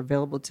resources that are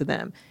available to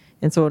them.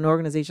 And so an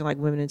organization like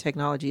Women in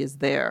Technology is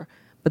there.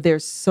 But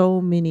there's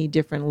so many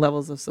different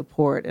levels of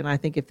support. And I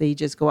think if they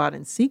just go out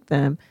and seek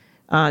them,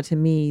 to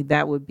me,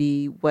 that would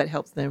be what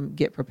helps them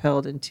get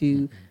propelled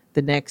into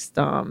the next,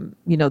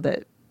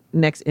 the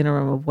next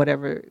interim of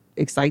whatever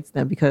excites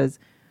them. Because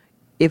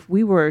if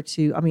we were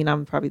to,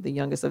 I'm probably the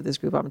youngest of this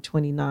group. I'm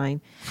 29.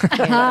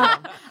 And,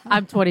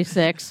 I'm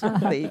 26.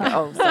 there you go.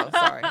 Oh, so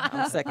sorry.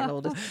 I'm second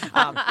oldest.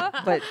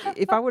 But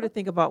if I were to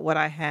think about what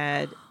I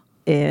had,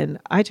 and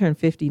I turn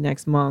 50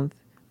 next month,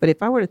 but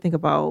if I were to think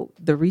about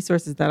the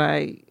resources that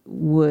I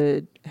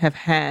would have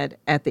had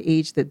at the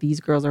age that these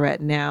girls are at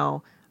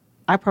now,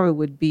 I probably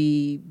would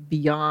be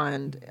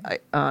beyond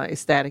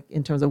ecstatic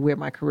in terms of where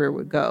my career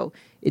would go.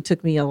 It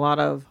took me a lot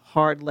of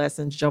hard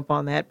lessons, jump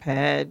on that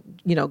pad,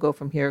 go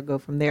from here, go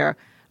from there.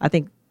 I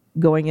think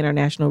going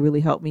international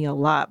really helped me a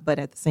lot. But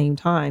at the same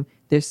time,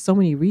 there's so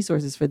many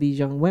resources for these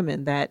young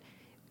women that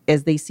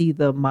as they see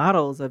the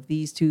models of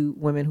these two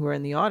women who are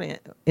in the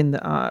audience, in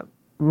the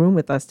room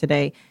with us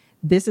today,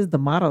 this is the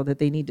model that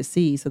they need to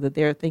see so that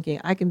they're thinking,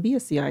 I can be a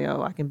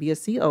CIO, I can be a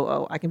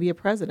COO, I can be a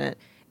president.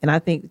 And I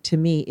think, to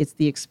me, it's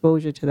the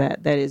exposure to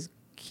that is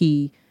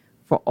key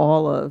for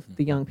all of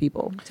the young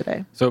people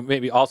today. So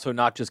maybe also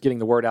not just getting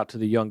the word out to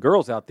the young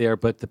girls out there,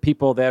 but the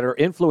people that are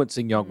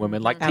influencing young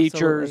women, like Absolutely.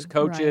 teachers,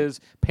 coaches,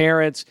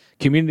 parents,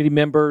 community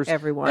members.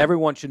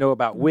 Everyone should know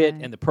about WIT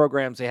and the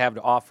programs they have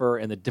to offer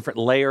and the different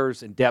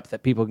layers and depth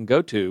that people can go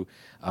to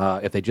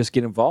if they just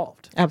get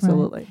involved.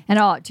 Absolutely. Right.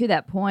 And to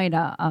that point,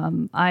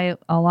 I'll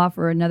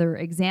offer another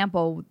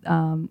example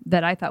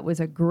that I thought was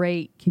a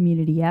great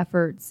community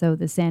effort. So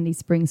the Sandy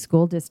Springs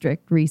School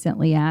District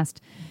recently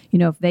asked,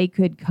 if they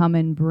could come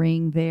and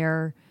bring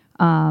their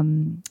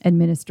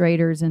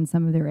administrators and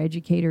some of their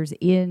educators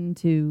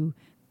into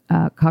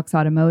Cox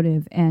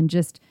Automotive and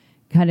just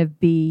kind of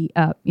be,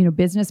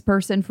 business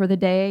person for the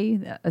day.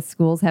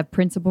 Schools have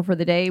principal for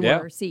the day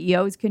where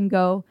CEOs can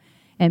go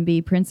and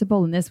be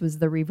principal, and this was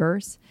the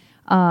reverse,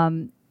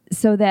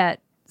 so that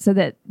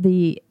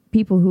the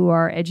people who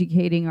are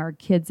educating our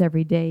kids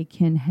every day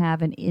can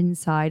have an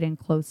inside and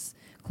close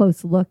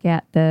look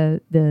at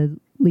the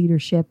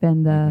leadership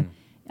and the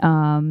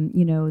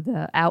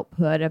the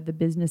output of the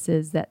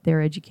businesses that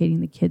they're educating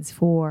the kids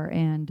for.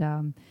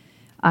 And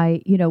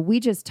we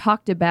just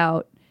talked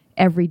about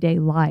everyday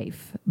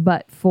life,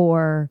 but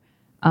for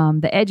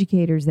the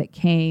educators that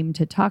came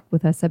to talk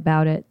with us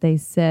about it, they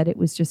said it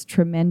was just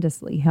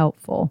tremendously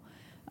helpful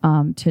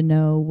to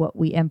know what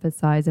we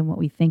emphasize and what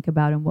we think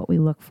about and what we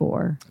look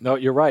for. No,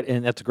 you're right.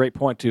 And that's a great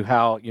point to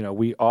how,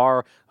 we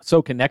are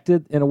so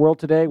connected in a world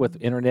today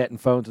with internet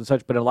and phones and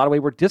such, but in a lot of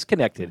ways we're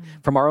disconnected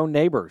from our own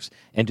neighbors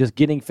and just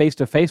getting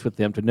face-to-face with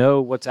them to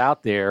know what's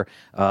out there.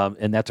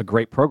 And that's a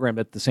great program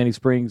that the Sandy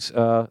Springs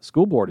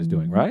School Board is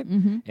doing, right?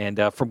 Mm-hmm.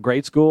 And from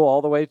grade school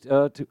all the way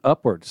to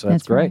upwards. So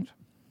that's great. Right.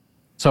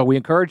 So we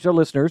encourage our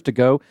listeners to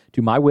go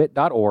to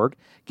mywit.org,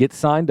 get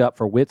signed up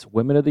for WIT's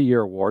Women of the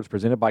Year Awards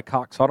presented by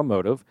Cox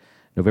Automotive,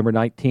 November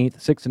 19th,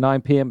 6 to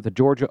 9 p.m. at the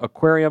Georgia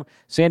Aquarium.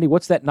 Sandy,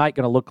 what's that night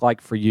going to look like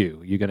for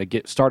you? You going to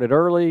get started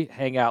early,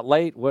 hang out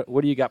late?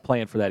 What do you got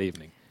planned for that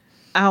evening?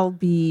 I'll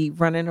be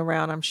running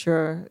around, I'm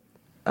sure,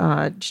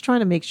 just trying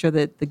to make sure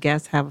that the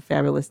guests have a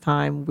fabulous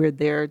time. We're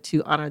there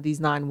to honor these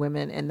 9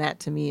 women, and that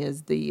to me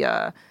is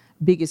the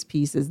biggest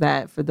piece, is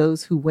that for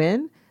those who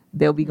win,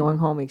 they'll be going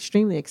home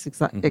extremely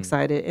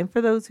excited. And for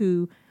those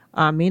who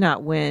may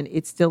not win,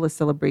 it's still a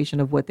celebration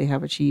of what they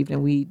have achieved.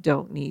 And we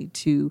don't need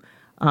to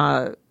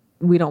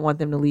we don't want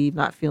them to leave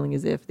not feeling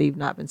as if they've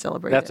not been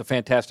celebrated. That's a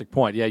fantastic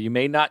point. Yeah, you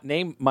might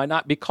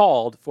not be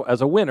called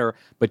as a winner,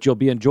 but you'll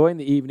be enjoying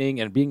the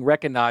evening and being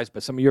recognized by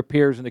some of your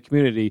peers in the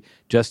community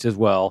just as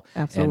well.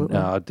 Absolutely.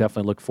 And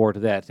definitely look forward to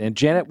that. And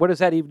Janet, what is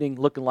that evening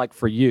looking like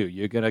for you?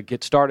 You're going to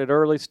get started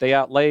early, stay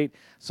out late,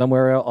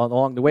 somewhere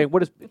along the way.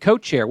 What is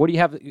co-chair? What do you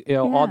have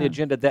on the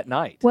agenda that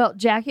night? Well,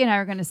 Jackie and I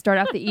are going to start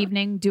off the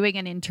evening doing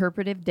an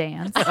interpretive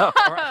dance. All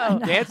right.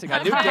 Dancing.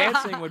 I knew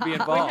dancing would be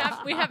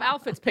involved. We have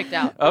outfits picked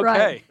out. Okay.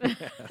 Right.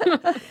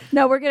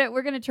 No, we're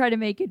gonna try to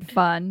make it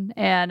fun,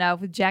 and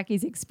with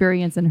Jackie's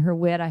experience and her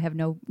wit, I have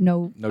no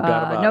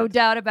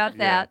doubt about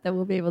that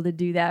we'll be able to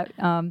do that,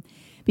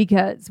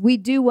 because we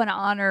do want to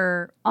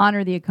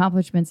honor the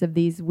accomplishments of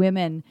these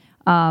women.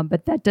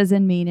 But that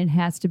doesn't mean it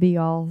has to be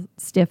all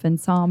stiff and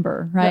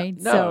somber, right?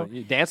 No,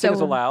 dancing is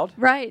allowed.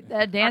 Right,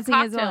 dancing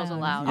is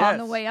allowed. On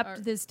the way up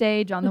to the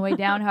stage, on the way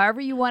down,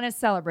 however you want to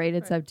celebrate,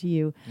 it's up to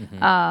you.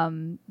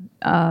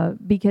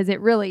 Because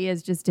it really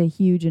is just a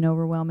huge and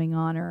overwhelming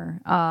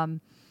honor.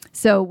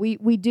 So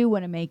we do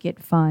want to make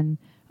it fun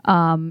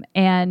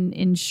and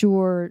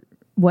ensure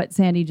what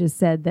Sandy just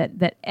said,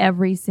 that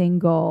every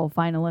single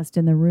finalist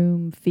in the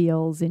room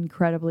feels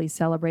incredibly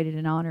celebrated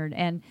and honored.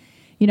 And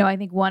I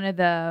think one of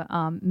the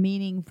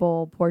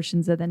meaningful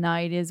portions of the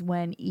night is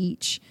when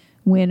each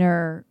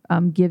winner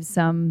gives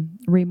some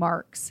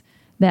remarks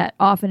that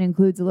often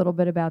includes a little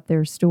bit about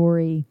their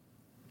story.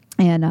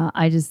 And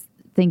I just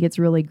think it's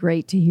really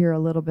great to hear a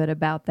little bit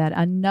about that.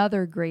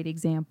 Another great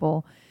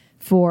example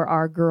for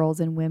our girls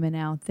and women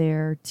out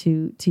there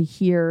to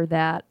hear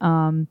that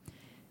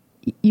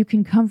you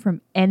can come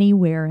from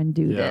anywhere and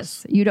do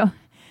this. You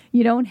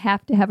don't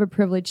have to have a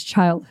privileged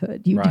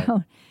childhood. You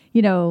don't.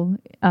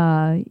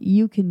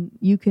 You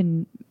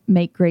can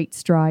make great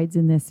strides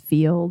in this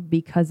field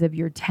because of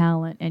your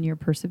talent and your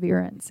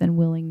perseverance and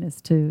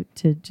willingness to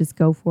just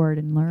go for it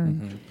and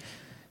learn. Mm-hmm.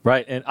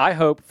 Right, and I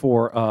hope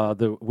for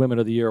the Women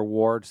of the Year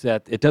awards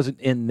that it doesn't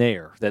end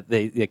there, that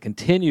they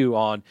continue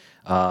on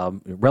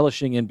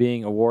relishing in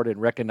being awarded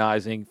and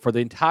recognizing for the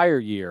entire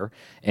year,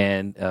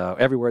 and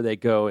everywhere they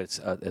go, it's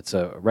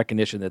a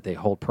recognition that they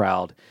hold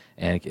proud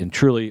and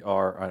truly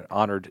are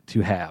honored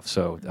to have.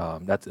 So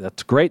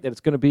that's great that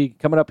it's going to be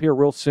coming up here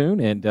real soon.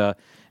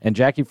 And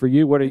Jackie, for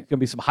you, what are going to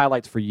be some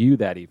highlights for you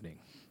that evening?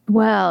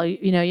 Well,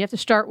 you have to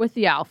start with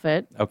the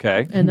outfit.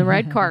 Okay. And the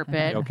red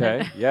carpet.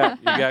 Okay. Yeah.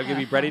 You got to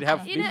be ready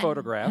to be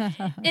photographed.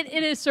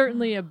 It is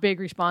certainly a big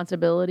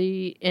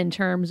responsibility in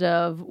terms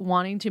of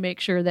wanting to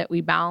make sure that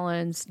we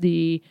balance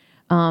the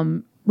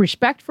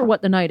respect for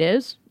what the night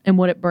is and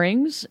what it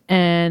brings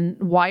and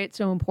why it's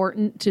so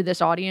important to this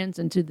audience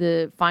and to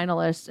the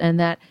finalists, and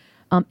that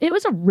it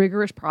was a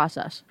rigorous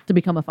process to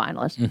become a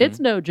finalist. Mm-hmm. It's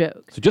no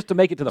joke. So just to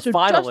make it to the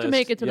finalists. Just to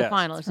make it to the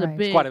finalists.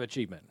 Right. It's quite an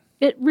achievement.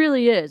 It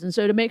really is. And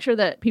so to make sure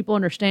that people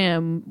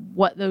understand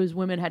what those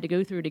women had to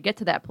go through to get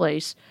to that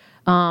place,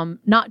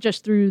 not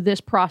just through this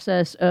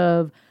process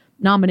of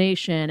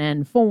nomination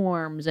and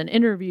forms and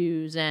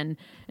interviews and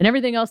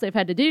everything else they've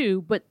had to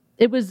do, but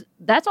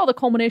that's all the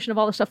culmination of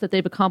all the stuff that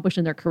they've accomplished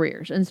in their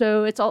careers. And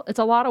so it's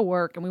a lot of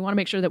work, and we want to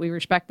make sure that we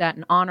respect that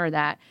and honor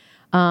that.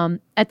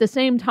 At the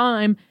same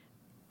time,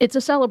 it's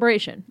a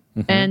celebration.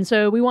 Mm-hmm. And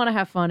so we want to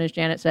have fun, as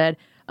Janet said.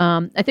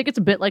 I think it's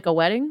a bit like a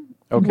wedding.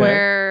 Okay.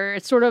 Where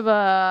it's sort of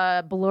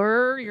a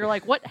blur. You're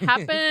like, what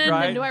happened?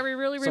 Right. And do I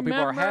really remember? Some people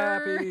are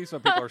happy,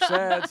 some people are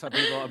sad,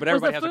 but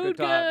everybody has a good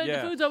time.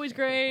 Yeah. The food's always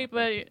great,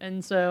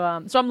 so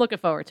I'm looking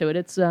forward to it.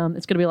 It's going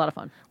to be a lot of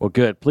fun. Well,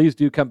 good. Please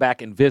do come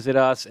back and visit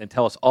us and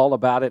tell us all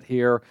about it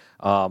here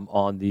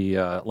on the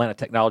Atlanta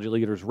Technology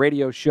Leaders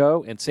Radio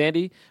Show. And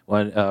Sandy,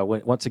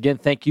 once again,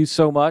 thank you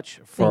so much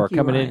for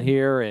coming in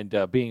here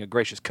and being a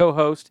gracious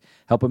co-host,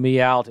 helping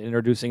me out, and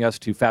introducing us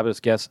to fabulous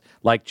guests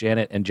like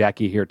Janet and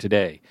Jackie here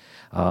today.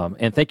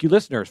 And thank you,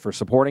 listeners, for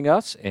supporting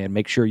us. And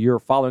make sure you're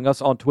following us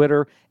on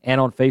Twitter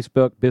and on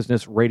Facebook,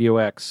 Business Radio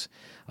X.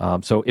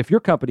 So if your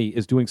company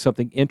is doing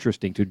something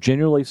interesting to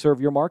genuinely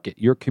serve your market,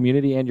 your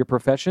community, and your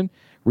profession,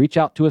 reach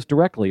out to us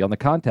directly on the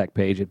contact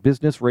page at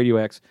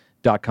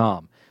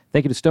businessradiox.com.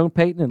 Thank you to Stone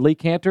Payton and Lee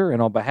Cantor.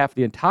 And on behalf of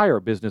the entire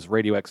Business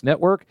Radio X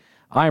network,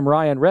 I'm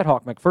Ryan Red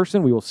Hawk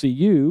McPherson. We will see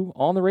you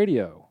on the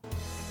radio.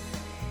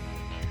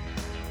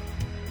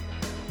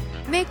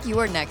 Make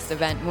your next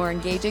event more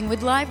engaging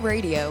with live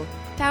radio,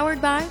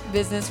 powered by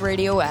Business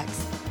Radio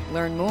X.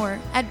 Learn more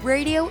at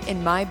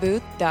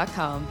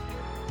radioinmybooth.com.